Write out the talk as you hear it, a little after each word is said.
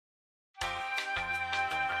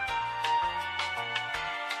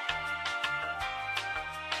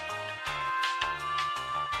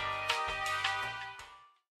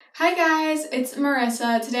Hi guys, it's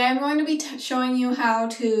Marissa. Today I'm going to be showing you how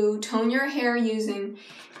to tone your hair using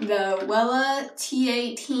the Wella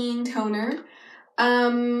T18 toner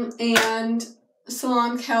and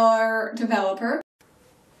Salon Care Developer.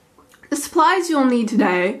 The supplies you'll need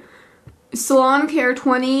today: Salon Care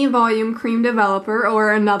 20 Volume Cream Developer,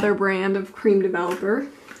 or another brand of cream developer,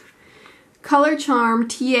 Color Charm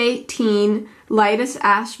T18 Lightest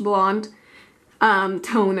Ash Blonde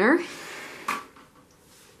toner,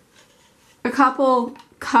 a couple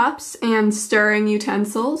cups and stirring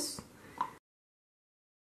utensils.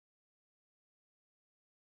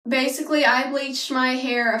 Basically, I bleached my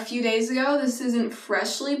hair a few days ago. This isn't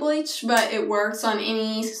freshly bleached, but it works on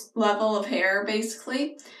any level of hair,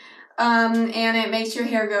 basically. And it makes your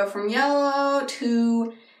hair go from yellow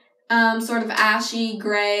to sort of ashy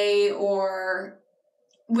gray, or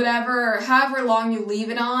whatever, however long you leave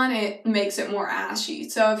it on, it makes it more ashy.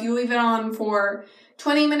 So if you leave it on for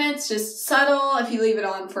 20 minutes, just subtle. If you leave it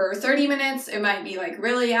on for 30 minutes, it might be like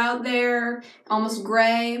really out there, almost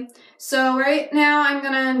gray. So right now I'm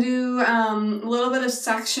gonna do a little bit of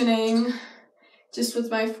sectioning just with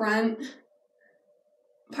my front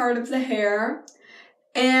part of the hair.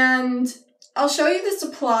 And I'll show you the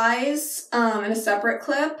supplies in a separate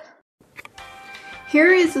clip.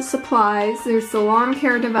 Here is the supplies. There's Salon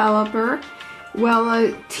Care Developer,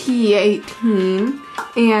 Wella T18,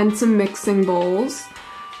 and some mixing bowls.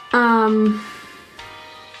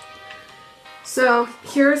 So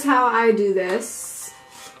here's how I do this.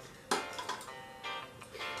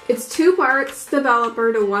 It's 2 parts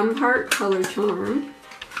developer to 1 part Color Charm.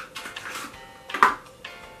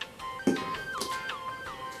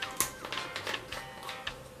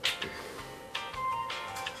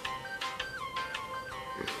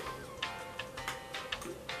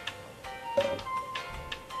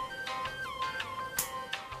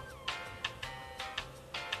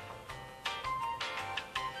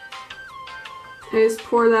 I just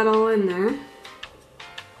pour that all in there.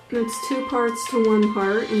 It's 2 parts to 1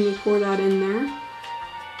 part, and you pour that in there.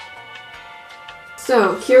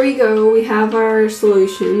 So here we go. We have our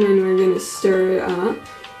solution, and we're going to stir it up.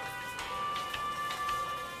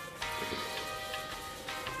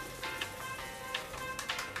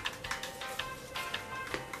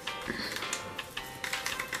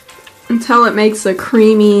 Until it makes a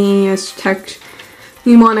creamy-ish texture.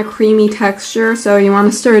 You want a creamy texture, so you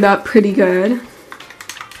want to stir it up pretty good.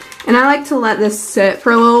 And I like to let this sit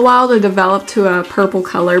for a little while to develop to a purple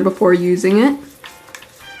color before using it.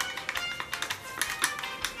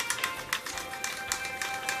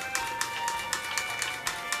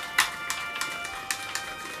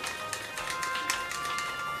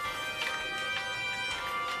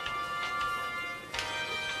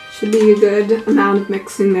 Should be a good amount of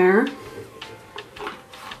mixing there.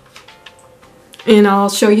 And I'll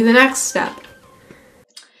show you the next step.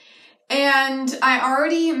 And I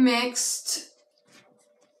already mixed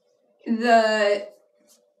the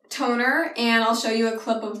toner, and I'll show you a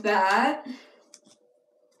clip of that.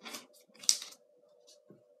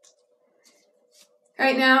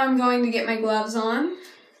 Right now I'm going to get my gloves on.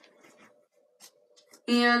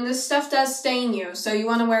 And this stuff does stain you, so you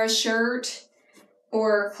want to wear a shirt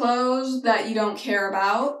or clothes that you don't care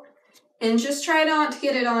about. And just try not to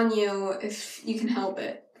get it on you if you can help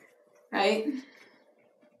it, right?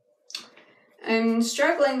 I'm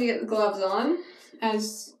struggling to get the gloves on,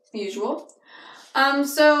 as usual.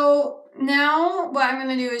 So now what I'm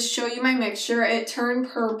going to do is show you my mixture. It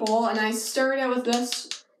turned purple, and I stirred it with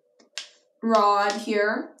this rod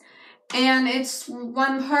here. And it's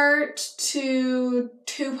 1 part to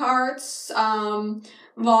 2 parts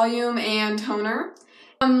volume and toner.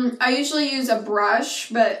 I usually use a brush,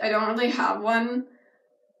 but I don't really have one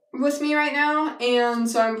with me right now, and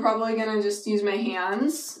so I'm probably gonna just use my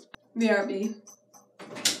hands. BRB.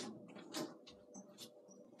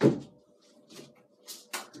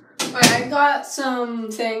 Alright, I got some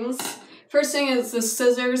things. First thing is the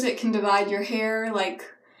scissors. It can divide your hair, like,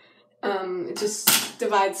 it just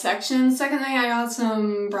divides sections. Second thing, I got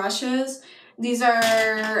some brushes. These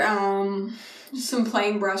are, some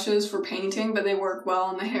plain brushes for painting, but they work well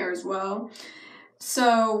on the hair as well.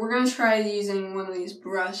 So we're going to try using one of these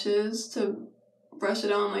brushes to brush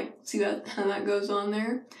it on, like, see that how that goes on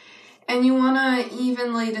there. And you want to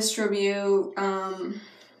evenly distribute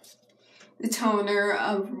the toner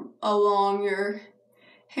along your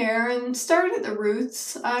hair, and start at the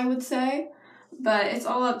roots, I would say. But it's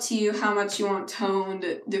all up to you how much you want toned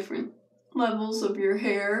at different levels of your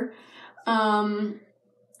hair.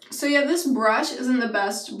 So yeah, this brush isn't the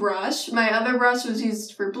best brush. My other brush was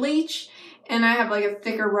used for bleach, and I have like a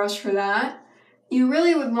thicker brush for that. You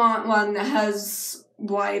really would want one that has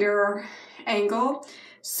wider angle.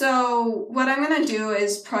 So what I'm gonna do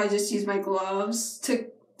is probably just use my gloves to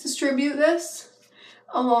distribute this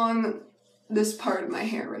along this part of my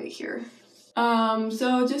hair right here.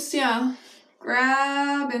 So just, yeah,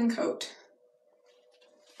 grab and coat.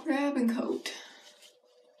 Grab and coat.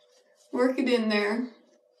 Work it in there.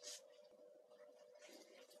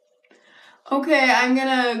 Okay, I'm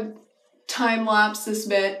gonna time lapse this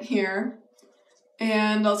bit here,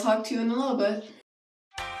 and I'll talk to you in a little bit.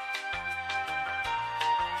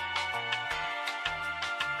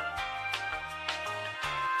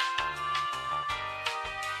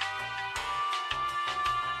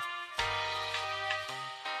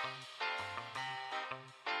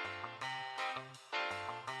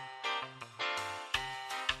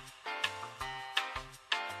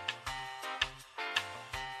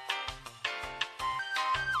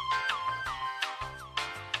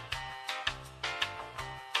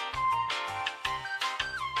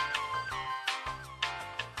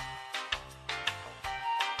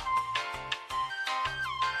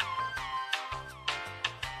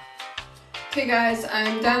 Okay guys,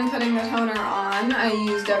 I'm done putting the toner on. I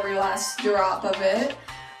used every last drop of it.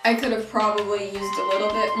 I could have probably used a little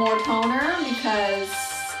bit more toner because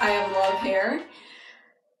I have a lot of hair.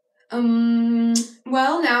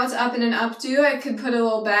 Well, now it's up in an updo. I could put a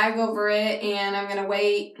little bag over it, and I'm gonna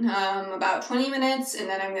wait about 20 minutes, and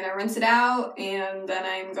then I'm gonna rinse it out, and then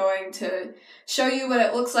I'm going to show you what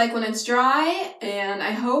it looks like when it's dry. And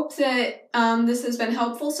I hope that this has been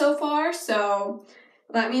helpful so far. So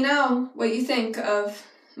let me know what you think of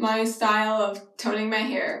my style of toning my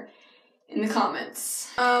hair in the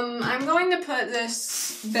comments. I'm going to put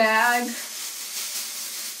this bag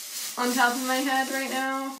on top of my head right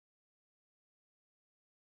now.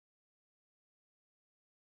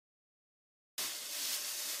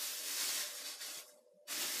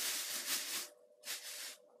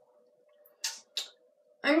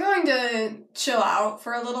 I'm going to chill out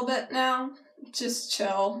for a little bit now. Just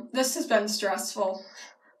chill. This has been stressful.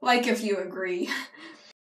 Like if you agree.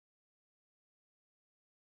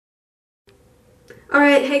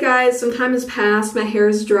 Alright, hey guys, some time has passed. My hair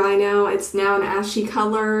is dry now. It's now an ashy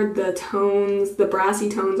color. The tones, the brassy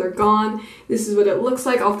tones are gone. This is what it looks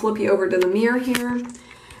like. I'll flip you over to the mirror here.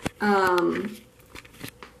 That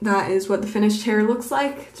is what the finished hair looks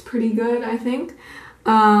like. It's pretty good, I think.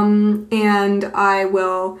 And I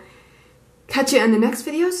will catch you in the next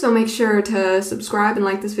video, so make sure to subscribe and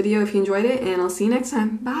like this video if you enjoyed it, and I'll see you next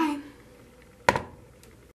time. Bye!